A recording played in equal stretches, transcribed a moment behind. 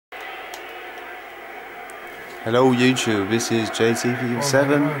Hello YouTube, this is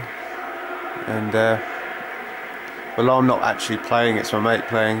JT7 and well, I'm not actually playing, it's my mate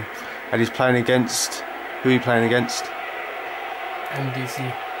playing, and he's playing against, who are you playing against?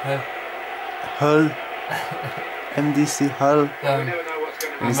 MDC Hull. MDC Hull.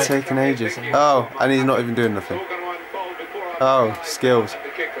 And he's taking ages. Oh, and he's not even doing nothing. Oh, skills.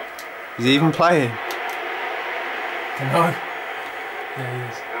 Is he even playing? No. Yeah, he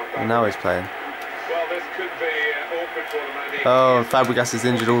is. And now he's playing. Oh, Fabregas is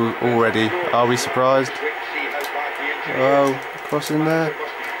injured already. Are we surprised? Oh, crossing there.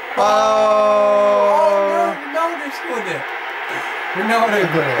 Oh! Ronaldo scored it. Ronaldo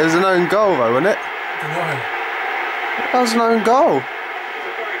got it. It was an own goal though, wasn't it? No. That was an own goal.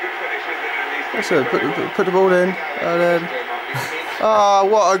 That's it. Put the ball in, and then. Oh,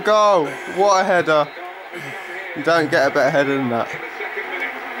 what a goal! What a header! You don't get a better header than that.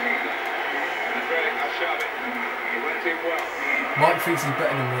 Mike thinks he's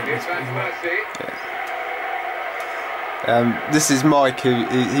better than me at this, but he's not. This is Mike, who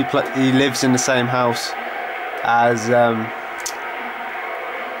he lives in the same house as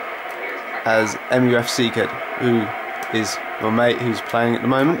MUFC Kid, who is my mate who's playing at the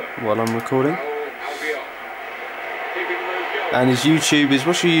moment while I'm recording. And his YouTube is,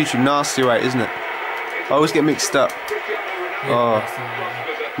 what's your YouTube? Nasty 8, isn't it? I always get mixed up. Oh,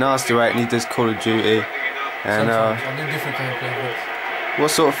 Nasty 8, and he does Call of Duty. And I do different gameplay. What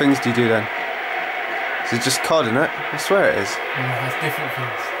sort of things do you do then? Is it just COD, isn't it? I swear it is. It's different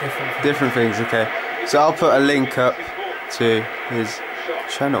things. Different things, okay. So I'll put a link up to his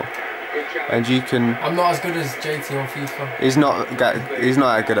channel, and you can. I'm not as good as JT on FIFA. He's not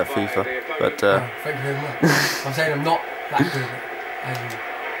that good at FIFA, but. Thank you very much. I'm saying I'm not that good at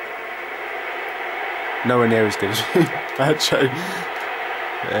it. Nowhere near as good as me. Bad show.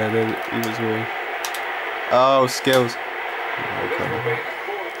 Yeah, he was really. Oh, skills. Okay.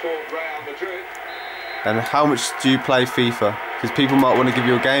 And how much do you play FIFA? Because people might want to give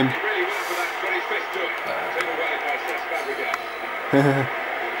you a game.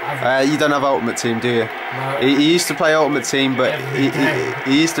 You don't have Ultimate Team, do you? No. He used to play Ultimate Team, but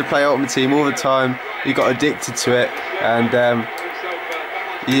he used to play Ultimate Team all the time. He got addicted to it, and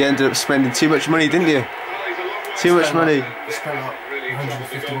you ended up spending too much money, didn't you? Too much money. I spent like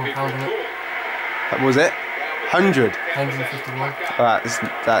 £151 on it. That was it? 100? 151.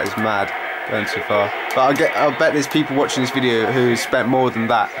 That is mad. Going too far. But I'll bet there's people watching this video who spent more than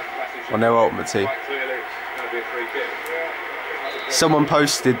that on their Ultimate Team. Someone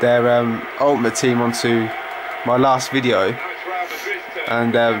posted their Ultimate Team onto my last video,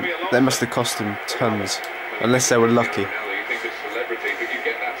 and they must have cost them tons, unless they were lucky.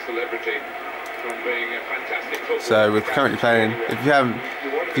 So we're currently playing.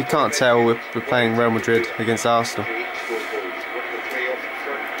 If you can't tell, we're playing Real Madrid against Arsenal.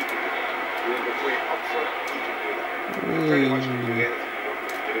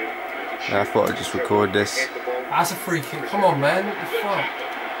 I thought I'd just record this. That's a free kick. Come on, man. What the fuck?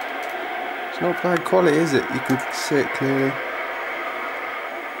 It's not bad quality, is it? You can see it clearly.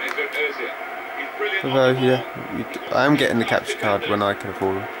 Although, yeah, I am getting the capture card when I can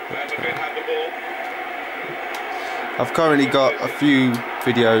afford them. I've currently got a few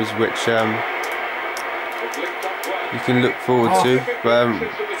videos which you can look forward to.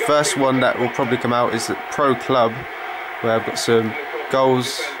 First one that will probably come out is the Pro Club, where I've got some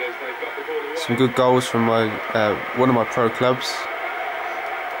goals, some good goals from my one of my pro clubs,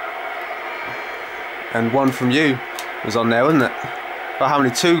 and one from you was on there, wasn't it? But how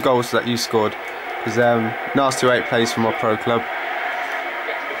many? 2 goals that you scored, because Nasty 8 plays for my pro club,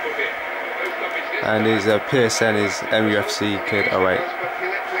 and his PSN is MUFC Kid 08.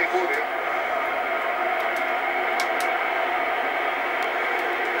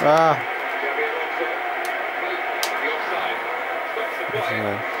 Ah.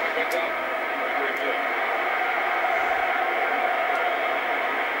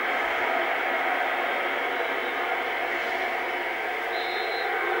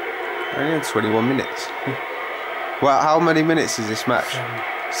 Only had 21 minutes. Well, how many minutes is this match?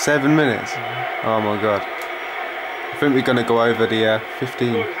 7 minutes? Oh my god. I think we're going to go over the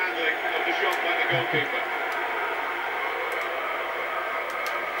 15.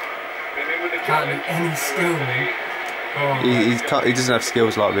 Can't do any skill, man. Oh. He doesn't have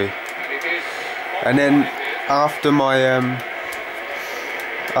skills like me. And then after my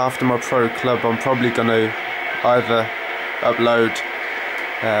pro club, I'm probably going to either upload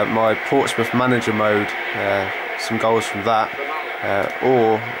my Portsmouth manager mode, some goals from that,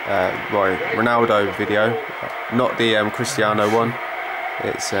 or my Ronaldo video, not the Cristiano one.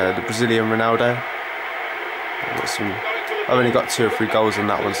 It's the Brazilian Ronaldo. I've only got 2 or 3 goals on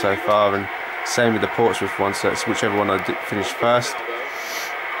that one so far, and same with the Portsmouth one, so it's whichever one I finish first.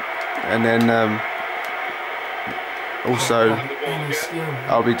 And then also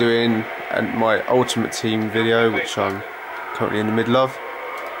I'll be doing my Ultimate Team video, which I'm currently in the middle of.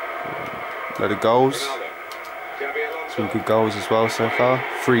 Load of goals, some good goals as well so far.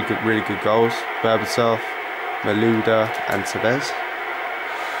 3 really good goals: Berbatov, Malouda and Tevez.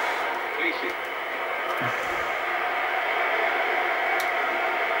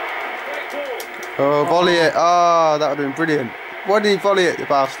 Oh, volley it! Ah, that would have been brilliant. Why did he volley it, the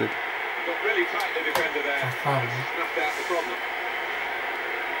bastard? Got really tight, the defender there. Snuffed out the problem.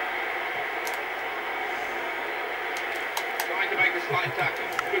 Trying to make a slight tackle.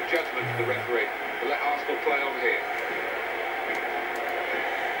 Good judgment of the referee to let Arsenal play on here.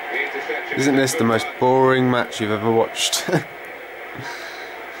 The interception. Isn't this the most boring match you've ever watched?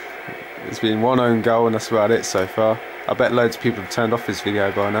 There's been 1 own goal and that's about it so far. I bet loads of people have turned off this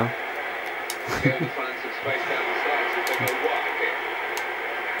video by now.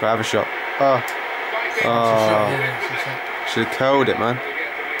 Go have a shot. Oh. Oh. Should have curled it, man.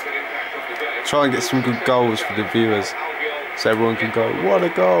 Try and get some good goals for the viewers, so everyone can go, what a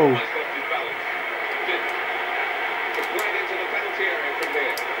goal!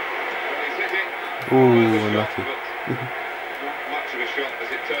 Ooh, unlucky. Not much of a shot as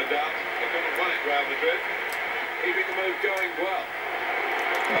it turned out. They're going to run it, Real Madrid. Keeping the move going well.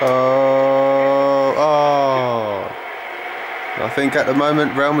 Oh. I think at the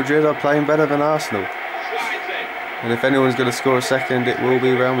moment Real Madrid are playing better than Arsenal. And if anyone's going to score a second, it will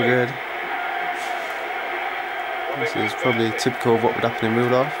be Real Madrid. This is probably typical of what would happen in real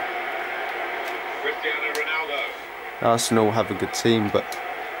life. Arsenal have a good team, but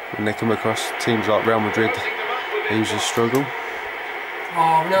when they come across teams like Real Madrid, they usually struggle.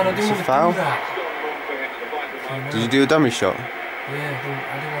 Oh no, I didn't want to foul. do that. Did you do a dummy shot? Yeah,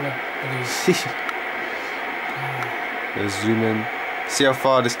 I didn't want to. Let's zoom in. See how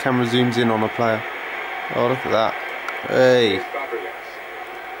far this camera zooms in on a player. Oh, look at that. Hey.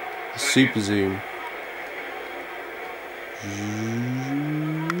 Super zoom.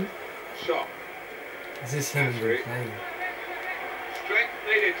 Is this him playing? Strength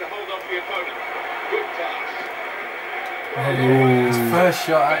needed to hold off the opponent. Good pass. Oh, his first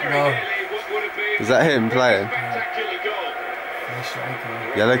shot at goal. Is that him playing? First shot at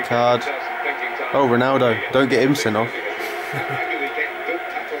goal. Yellow card. Oh, Ronaldo. Don't get him sent off.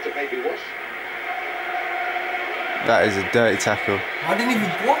 That is a dirty tackle. I didn't even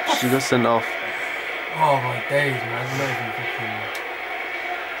block that. She got sent off. Oh my days, man. I'm not even fucking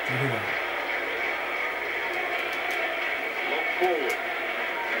doing that. Forward.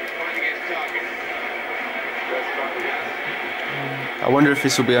 Finding its target. I wonder if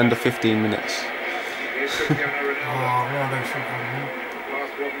this will be under 15 minutes. Oh, Ronaldo shot on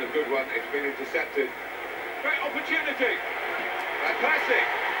Last wasn't a good one. It's been intercepted. Great opportunity. Classic.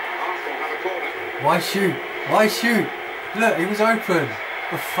 Arsenal have a corner. Why shoot? Why shoot? Look, he was open.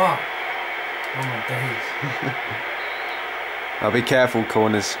 The fuck? Oh my days. I'll be careful,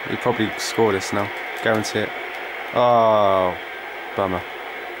 corners. He'll probably score this now. Guarantee it. Oh, bummer.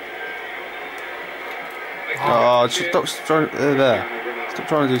 Oh, stop trying. There. Stop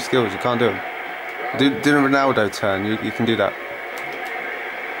trying to do skills. You can't do them. Do a Ronaldo turn. You can do that.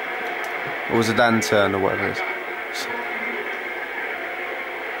 Or was a Dan turn or whatever it is.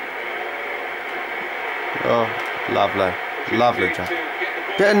 Oh, lovely. Lovely, Jack.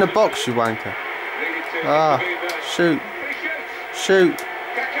 Get in the box, you wanker. Ah, shoot. Shoot.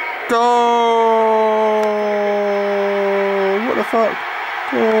 Goal! What the fuck?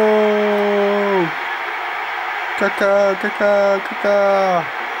 Goal! Kaka, kaka, kaka.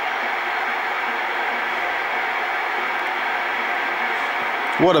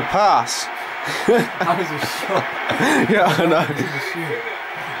 What a pass! That was a shot. Yeah, I know. That was a shoot.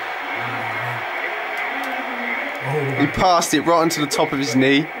 He passed it right onto the top of his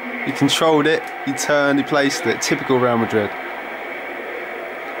knee. He controlled it. He turned. He placed it. Typical Real Madrid.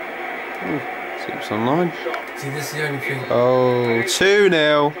 See what's online. See, this is the only thing. Oh,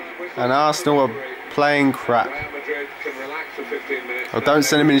 2-0, and Arsenal are playing crap. Oh, don't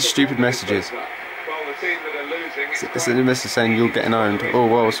send him any stupid messages. Send him a message saying you're getting owned. Oh,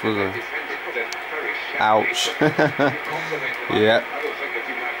 what else was there? Ouch. Yeah.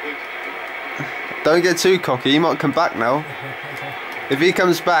 Don't get too cocky, he might come back now. If he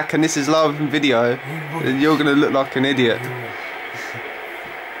comes back and this is live video, then you're going to look like an idiot.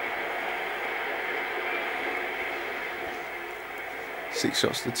 Six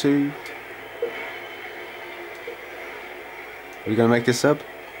shots to 2. Are we going to make a sub?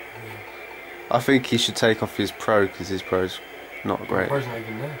 I think he should take off his pro because his pro's not great. Pro's not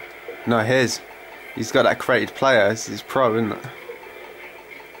even there. No, his. He's got that created player. It's his pro, isn't it?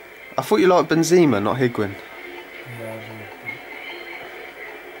 I thought you liked Benzema, not Higuain. Yeah,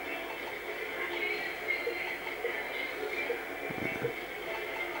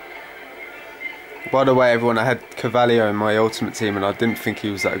 By the way, everyone, I had Carvalho in my ultimate team and I didn't think he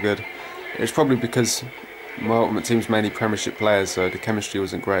was that good. It's probably because my ultimate team's mainly Premiership players, so the chemistry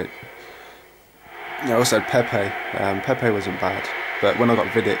wasn't great. I also had Pepe. Pepe wasn't bad, but when I got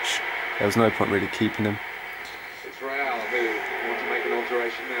Vidic, there was no point really keeping him. It's Real who want to make an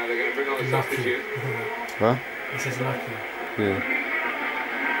alteration now. They're going to bring on a lucky. substitute. Huh? This is lucky. Yeah.